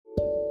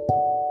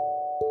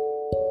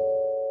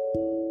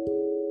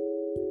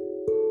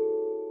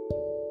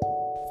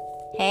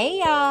Hey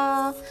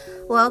y'all,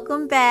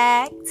 welcome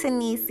back to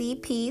Nisi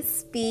P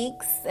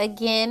Speaks.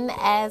 Again,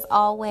 as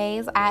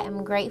always, I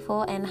am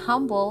grateful and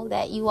humble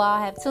that you all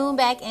have tuned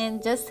back in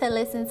just to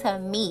listen to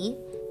me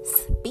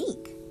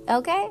speak.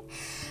 Okay,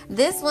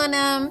 this one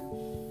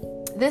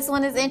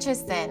is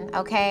interesting.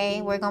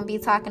 Okay, we're gonna be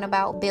talking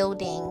about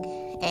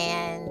building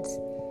and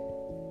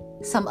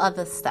some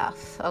other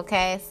stuff.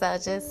 Okay, so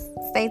just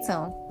stay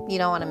tuned. You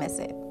don't want to miss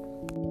it.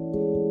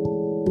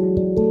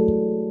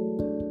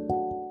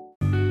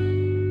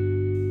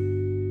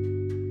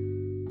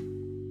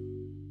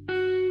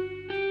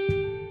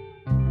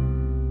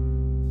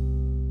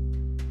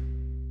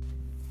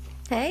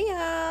 Hey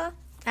y'all.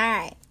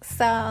 Alright,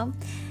 so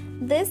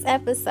this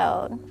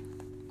episode,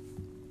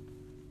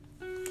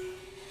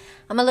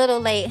 I'm a little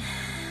late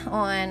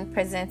on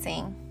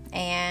presenting,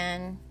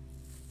 and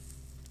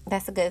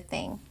that's a good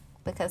thing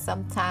because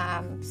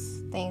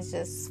sometimes things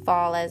just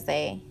fall as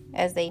they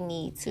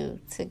need to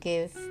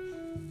give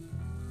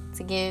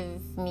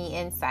me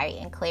insight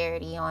and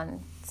clarity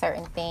on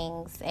certain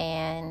things.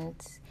 And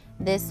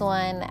this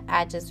one,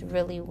 I just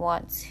really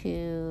want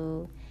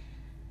to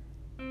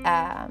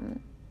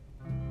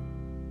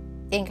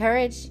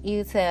encourage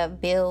you to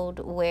build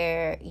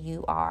where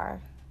you are.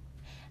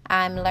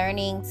 I'm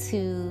learning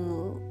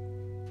to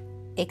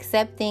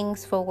accept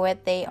things for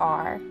what they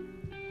are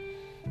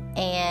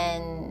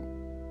and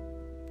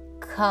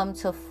come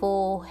to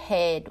full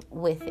head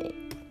with it,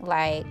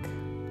 like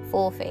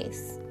full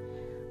face,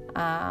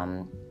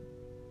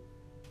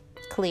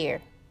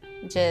 clear,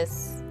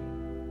 just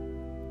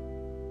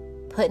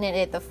putting it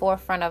at the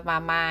forefront of my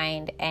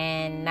mind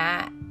and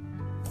not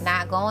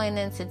going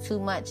into too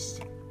much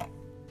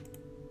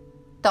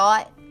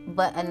thought,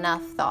 but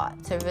enough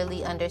thought to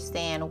really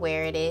understand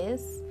where it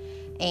is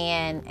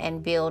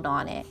and build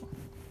on it,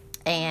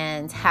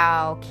 and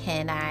how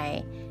can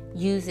I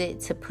use it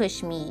to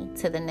push me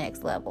to the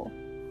next level.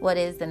 What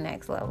is the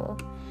next level?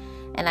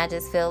 And I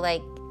just feel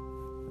like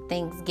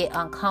things get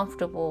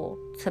uncomfortable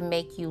to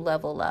make you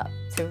level up,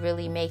 to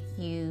really make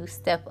you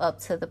step up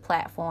to the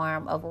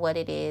platform of what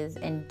it is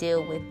and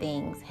deal with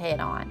things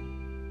head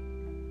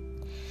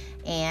on.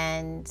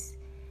 And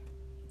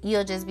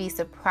you'll just be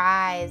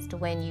surprised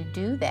when you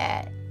do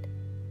that,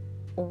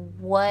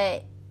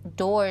 what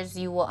doors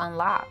you will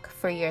unlock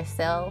for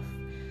yourself,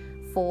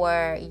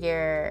 for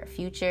your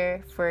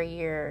future, for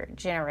your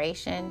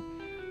generation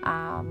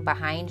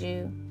behind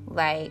you.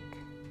 Like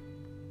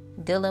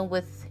dealing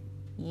with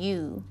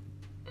you,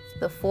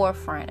 the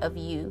forefront of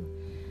you,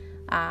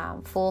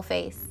 full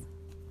face,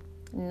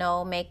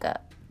 no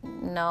makeup,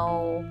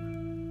 no,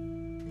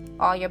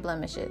 all your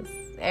blemishes,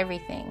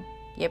 everything,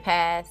 your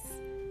past,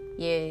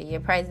 your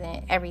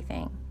present,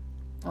 everything.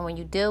 And when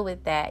you deal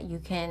with that, you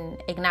can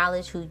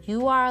acknowledge who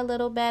you are a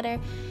little better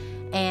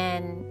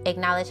and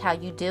acknowledge how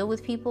you deal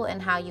with people and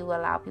how you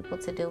allow people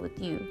to deal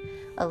with you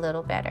a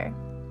little better.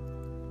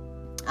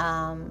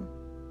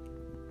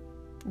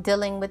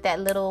 Dealing with that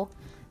little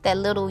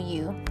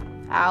you.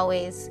 I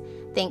always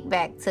think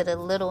back to the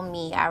little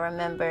me. I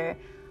remember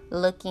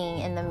looking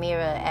in the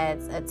mirror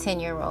as a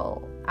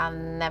 10-year-old. I'll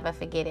never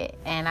forget it.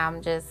 And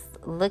I'm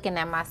just looking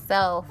at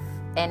myself,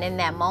 and in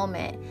that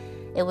moment,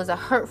 it was a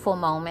hurtful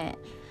moment.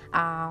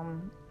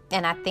 And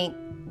I think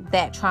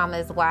that trauma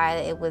is why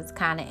it was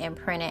kind of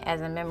imprinted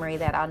as a memory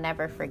that I'll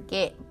never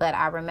forget. But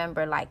I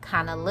remember like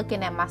kind of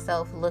looking at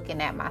myself,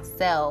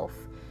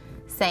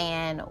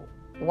 saying,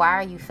 why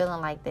are you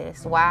feeling like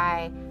this?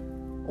 Why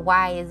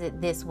is it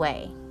this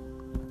way?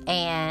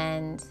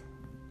 And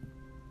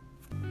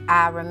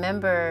I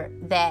remember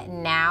that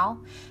now,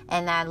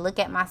 and I look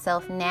at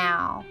myself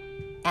now,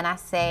 and I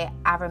say,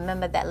 I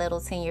remember that little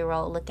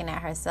 10-year-old looking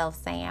at herself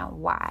saying,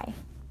 why?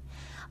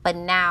 But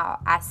now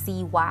I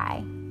see why.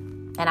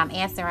 And I'm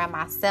answering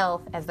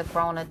myself as the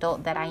grown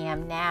adult that I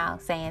am now,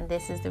 saying,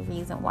 this is the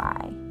reason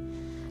why.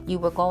 You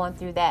were going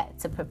through that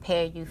to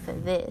prepare you for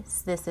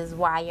this. This is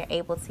why you're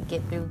able to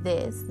get through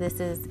this.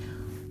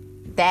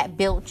 That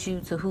built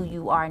you to who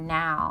you are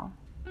now.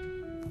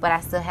 But I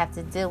still have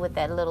to deal with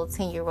that little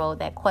 10-year-old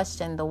that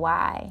questioned the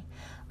why.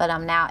 But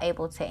I'm now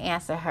able to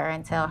answer her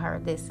and tell her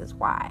this is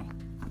why.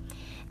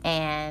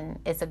 And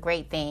it's a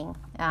great thing.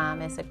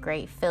 It's a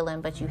great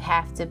feeling, but you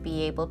have to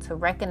be able to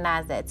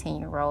recognize that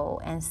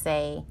 10-year-old and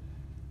say,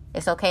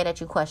 it's okay that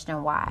you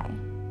question why.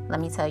 Let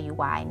me tell you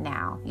why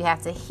now. You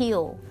have to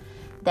heal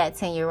that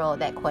 10-year-old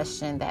that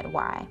questioned that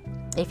why.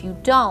 If you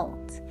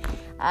don't,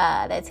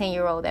 that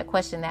 10-year-old that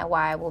questioned that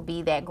why will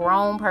be that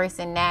grown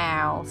person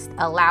now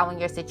allowing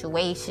your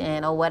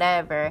situation or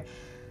whatever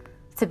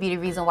to be the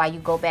reason why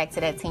you go back to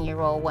that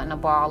 10-year-old wanting to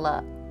ball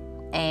up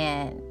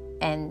and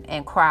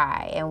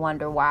cry and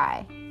wonder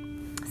why.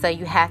 So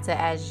you have to,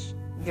 as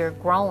you're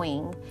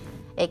growing,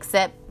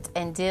 accept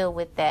and deal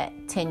with that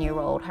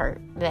 10-year-old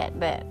hurt,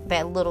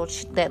 that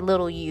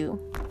little you,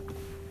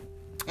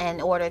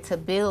 in order to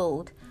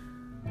build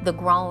the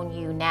grown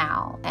you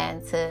now,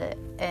 and to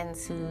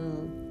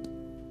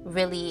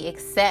really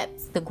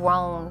accept the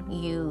grown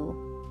you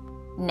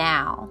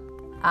now.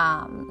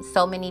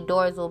 So many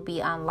doors will be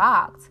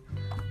unlocked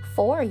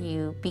for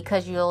you,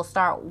 because you'll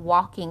start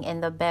walking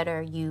in the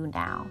better you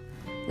now.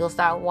 You'll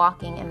start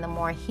walking in the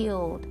more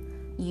healed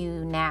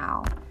you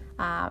now.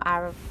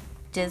 I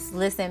just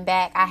listen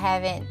back. I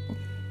haven't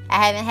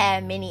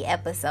had many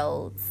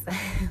episodes,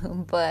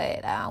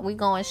 but we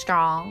going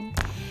strong.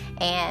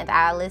 And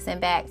I listen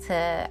back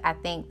to, I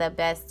think the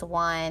best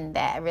one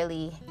that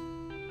really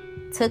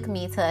took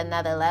me to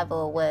another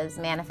level was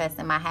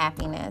Manifesting My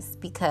Happiness,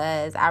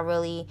 because I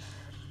really,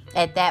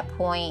 at that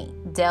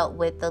point, dealt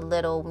with the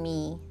little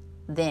me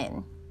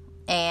then.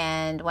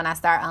 And when I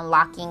start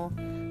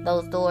unlocking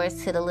those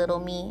doors to the little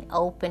me,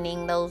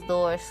 opening those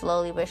doors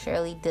slowly but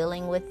surely,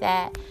 dealing with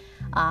that,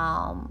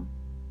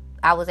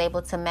 I was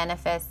able to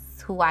manifest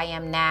who I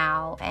am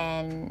now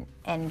and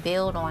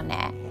build on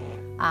that.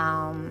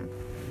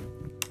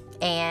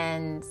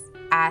 And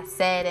I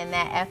said in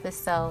that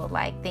episode,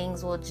 like,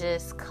 things will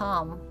just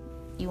come.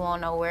 You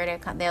won't know where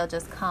they'll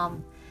just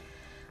come.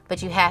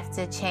 But you have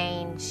to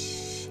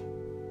change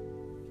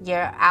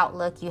your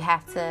outlook. You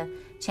have to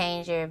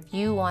change your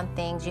view on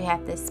things. You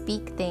have to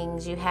speak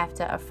things. You have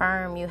to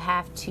affirm. You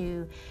have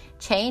to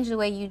change the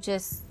way you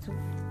just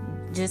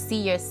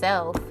see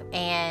yourself.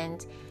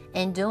 And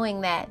in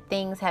doing that,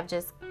 things have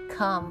just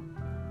come.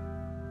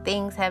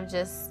 Things have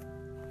just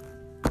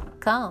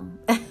come.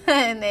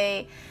 And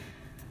they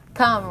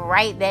come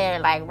right there,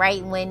 like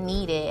right when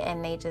needed,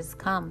 and they just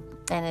come.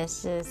 And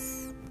it's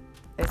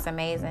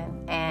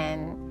amazing.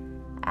 And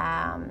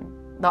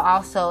but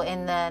also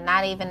in the,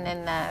 not even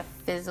in the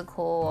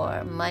physical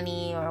or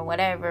money or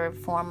whatever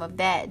form of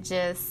that,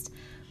 just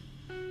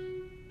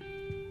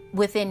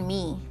within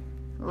me,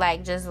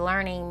 like just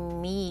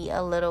learning me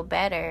a little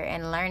better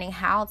and learning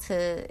how to,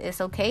 it's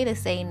okay to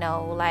say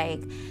no.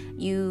 Like,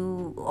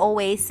 you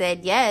always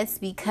said yes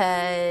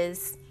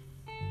because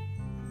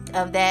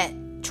of that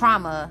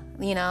trauma,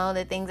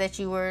 the things that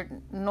you were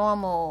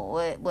normal,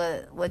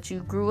 what you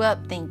grew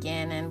up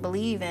thinking and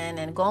believing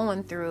and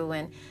going through,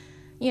 and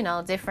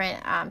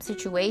different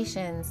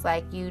situations.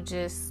 Like, you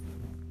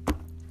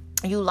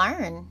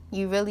learn,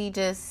 you really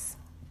just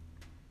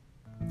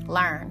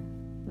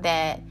learn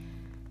that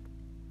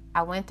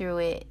I went through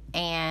it,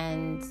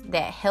 and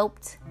that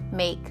helped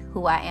make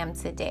who I am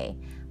today.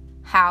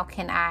 How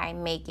can I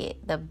make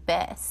it the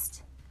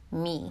best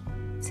me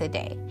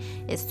today?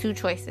 It's two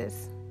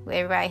choices.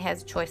 Everybody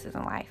has choices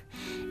in life,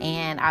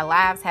 and our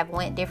lives have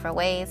went different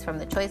ways from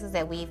the choices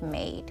that we've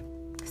made.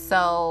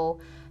 So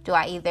do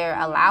I either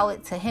allow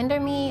it to hinder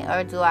me,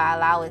 or do I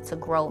allow it to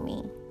grow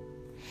me?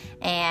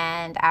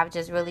 And I've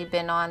just really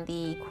been on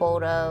the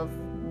quote of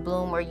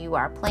bloom where you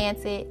are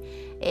planted.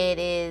 It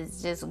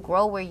is just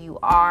grow where you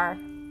are,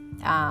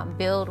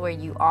 build where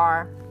you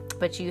are,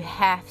 but you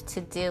have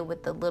to deal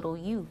with the little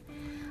you.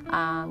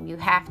 You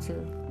have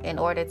to, in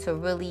order to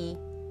really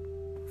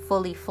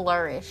fully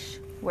flourish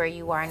where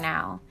you are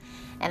now.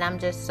 And I'm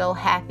just so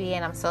happy,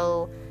 and I'm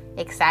so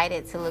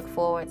excited to look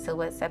forward to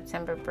what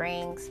September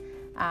brings.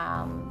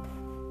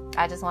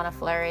 I just want to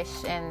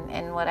flourish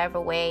in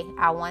whatever way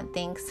I want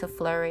things to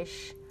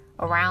flourish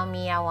around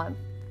me. I want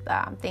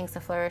things to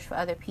flourish for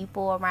other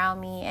people around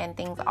me, and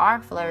things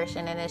are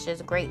flourishing, and it's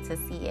just great to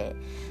see it.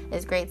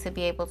 It's great to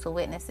be able to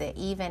witness it,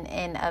 even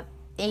in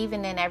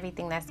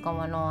everything that's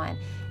going on.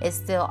 It's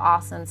still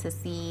awesome to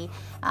see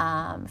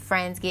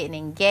friends getting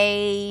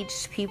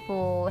engaged,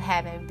 people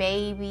having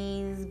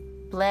babies,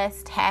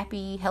 blessed,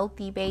 happy,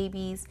 healthy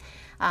babies,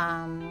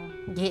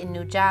 getting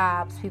new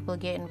jobs, people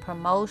getting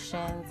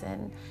promotions,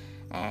 and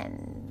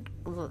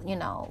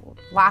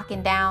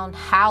locking down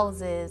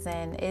houses.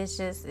 And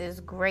it's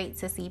great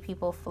to see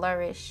people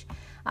flourish,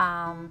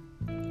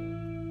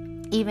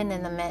 even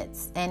in the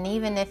midst. And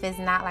even if it's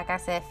not, like I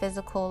said,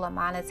 physical or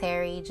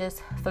monetary,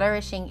 just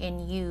flourishing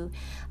in you,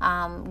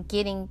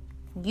 getting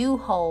you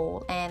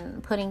whole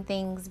and putting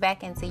things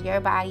back into your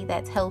body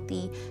that's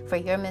healthy for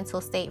your mental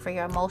state, for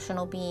your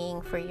emotional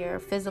being, for your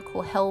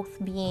physical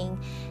health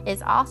being.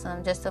 It's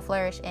awesome just to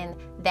flourish in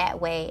that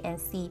way and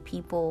see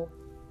people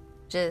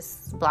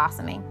just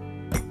blossoming.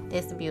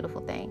 It's a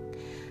beautiful thing.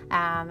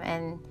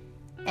 And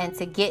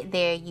to get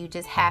there, you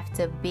just have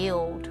to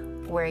build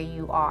where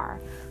you are.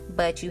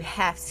 But you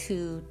have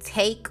to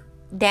take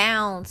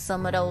down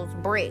some of those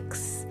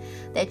bricks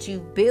that you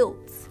built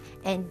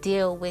and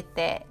deal with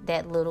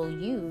that little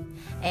you.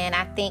 And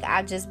I think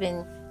I've just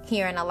been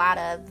hearing a lot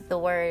of the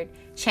word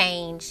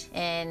change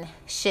and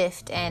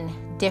shift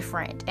and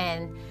different.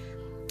 And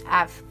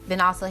I've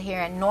been also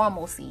hearing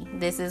normalcy.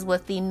 This is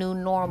what the new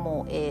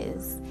normal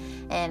is.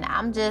 And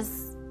I'm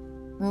just,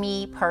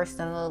 me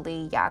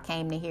personally, y'all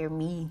came to hear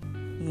me,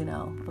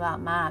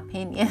 about my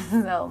opinion.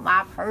 So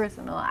my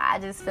personal, I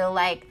just feel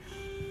like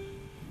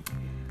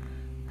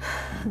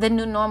the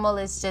new normal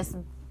is just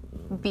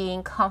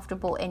being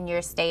comfortable in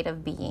your state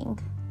of being.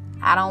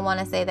 I don't want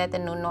to say that the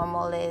new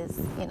normal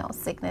is,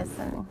 sickness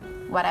and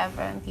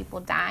whatever and people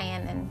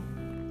dying,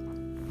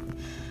 and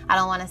I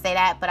don't want to say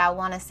that, but I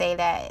want to say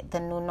that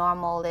the new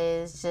normal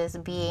is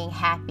just being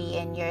happy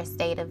in your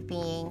state of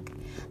being,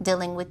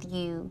 dealing with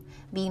you,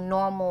 be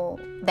normal.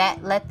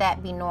 Let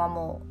that be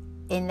normal,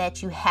 in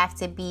that you have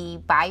to be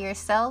by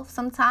yourself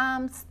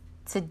sometimes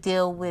to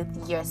deal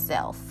with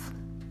yourself.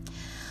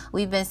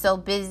 We've been so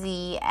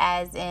busy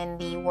as in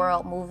the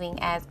world moving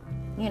as,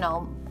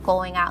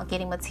 going out,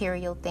 getting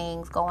material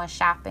things, going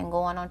shopping,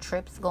 going on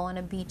trips, going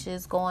to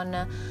beaches, going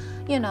to,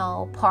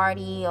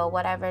 party or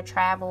whatever,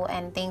 travel,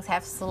 and things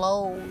have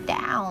slowed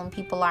down.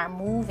 People aren't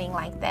moving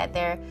like that.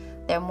 They're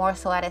more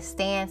so at a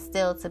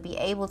standstill to be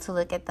able to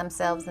look at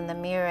themselves in the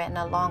mirror in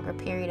a longer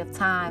period of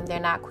time. They're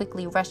not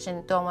quickly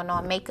rushing, throwing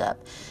on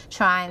makeup,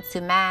 trying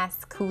to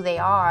mask who they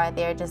are.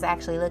 They're just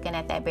actually looking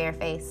at that bare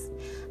face.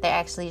 They're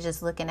actually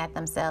just looking at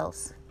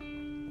themselves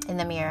in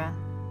the mirror,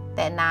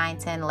 that 9,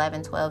 10,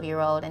 11,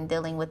 12-year-old, and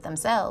dealing with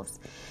themselves.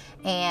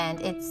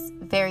 And it's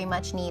very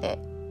much needed,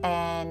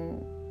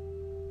 and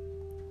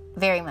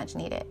very much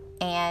needed.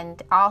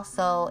 And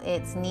also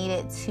it's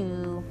needed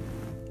to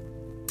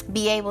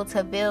be able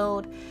to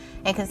build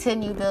and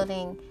continue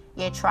building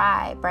your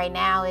tribe. Right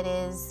now it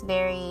is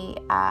very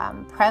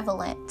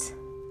prevalent,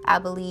 I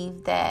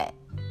believe, that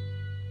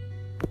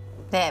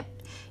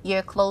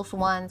your close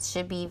ones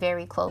should be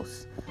very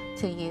close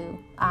to you,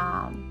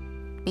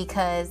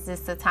 because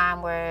it's a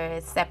time where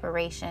it's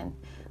separation.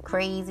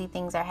 Crazy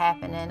things are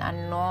happening,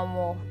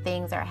 abnormal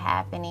things are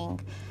happening,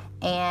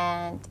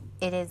 and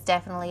it is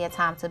definitely a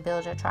time to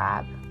build your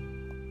tribe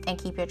and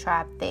keep your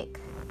tribe thick.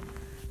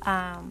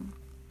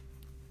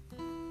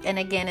 And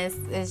again, it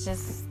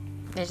just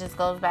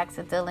goes back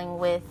to dealing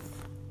with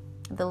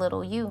the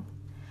little you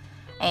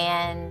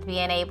and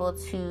being able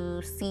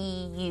to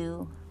see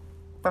you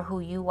for who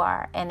you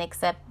are and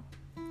accept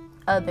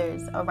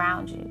others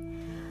around you.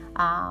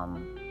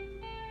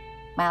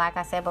 Like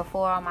I said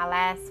before on my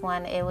last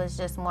one, it was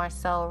just more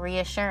so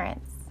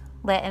reassurance,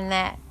 letting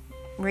that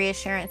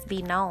reassurance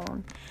be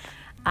known,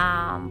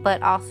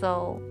 but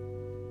also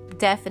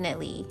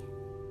definitely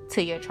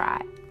to your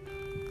tribe.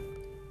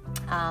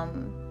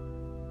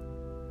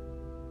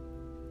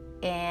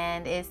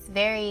 And it's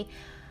very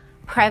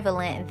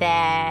prevalent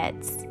that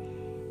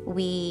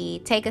we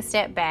take a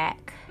step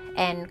back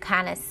and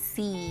kind of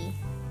see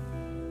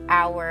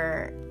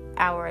our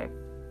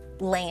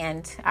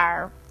land,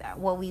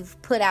 what we've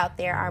put out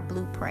there, our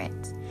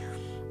blueprint,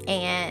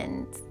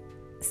 and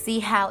see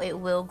how it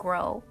will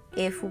grow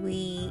if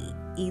we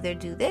either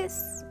do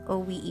this or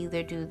we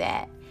either do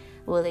that.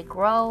 Will it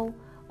grow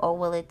or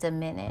will it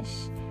diminish?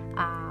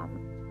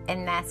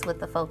 And that's what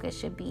the focus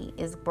should be,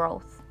 is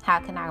growth. How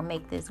can I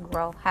make this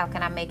grow? How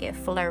can I make it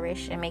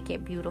flourish and make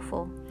it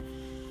beautiful?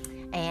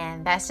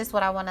 And that's just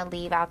what I want to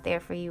leave out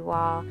there for you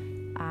all.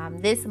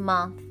 This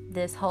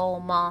whole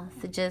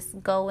month,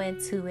 just go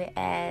into it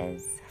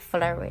as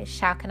flourish.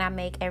 How can I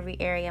make every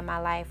area of my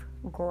life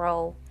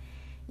grow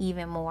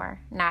even more?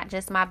 Not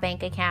just my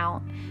bank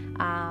account,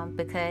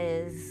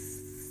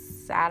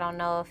 because I don't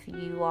know if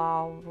you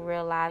all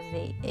realize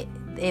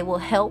it will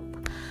help,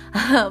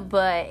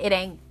 but it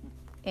ain't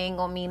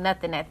gonna mean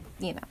nothing at,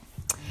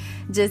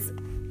 just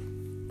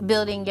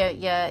building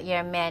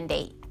your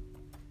mandate.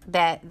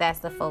 That's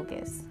the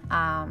focus.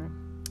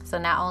 So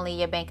not only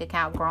your bank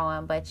account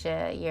growing, but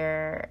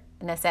your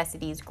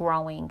necessities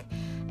growing,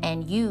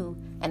 and you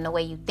and the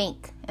way you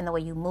think and the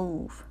way you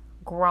move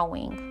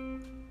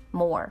growing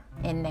more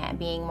in that,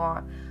 being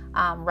more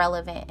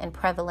relevant and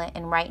prevalent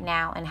and right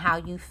now, and how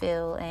you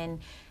feel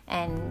and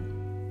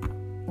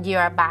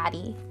your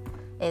body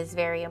is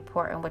very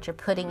important. What you're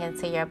putting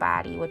into your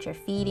body, what you're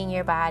feeding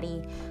your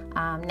body,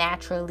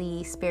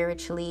 naturally,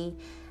 spiritually,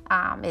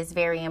 is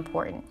very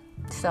important.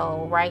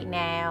 So right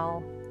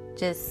now,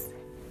 just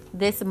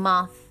this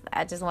month,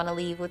 I just want to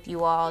leave with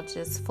you all,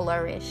 just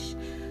flourish,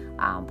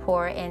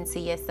 pour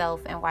into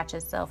yourself and watch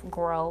yourself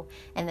grow,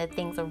 and the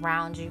things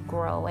around you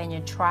grow, and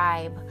your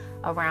tribe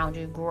around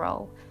you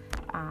grow.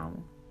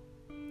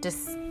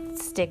 Just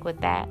stick with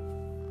that.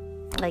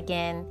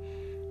 Again,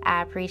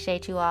 I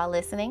appreciate you all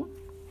listening,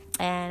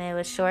 and it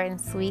was short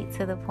and sweet,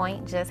 to the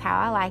point, just how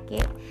I like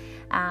it.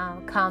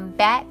 Come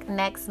back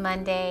next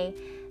Monday.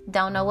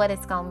 Don't know what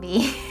it's gonna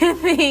be.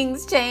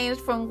 Things change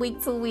from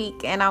week to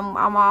week, and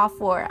I'm all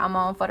for it. I'm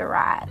on for the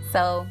ride.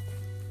 So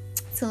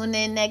tune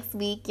in next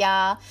week,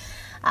 y'all.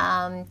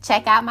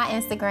 Check out my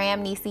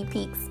Instagram, Nisi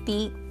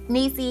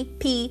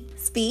P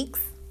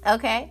Speaks.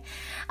 Okay.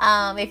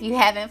 If you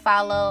haven't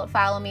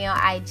follow me on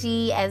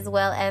IG, as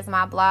well as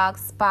my blog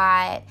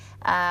spot,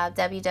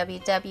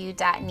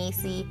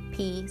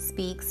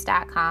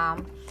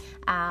 www.nisipspeaks.com.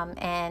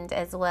 And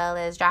as well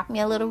as drop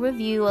me a little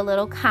review, a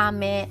little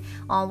comment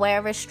on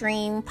wherever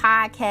stream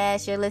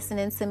podcast you're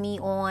listening to me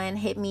on.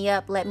 Hit me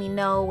up. Let me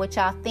know what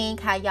y'all think,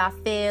 how y'all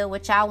feel,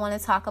 what y'all want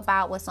to talk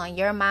about, what's on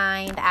your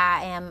mind.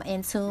 I am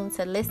in tune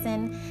to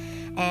listen,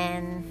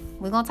 and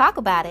we're going to talk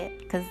about it,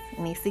 because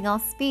Nisi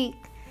going to speak.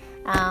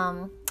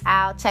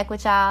 I'll check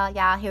with y'all.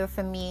 Y'all hear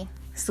from me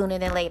sooner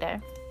than later.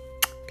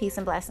 Peace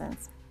and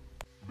blessings.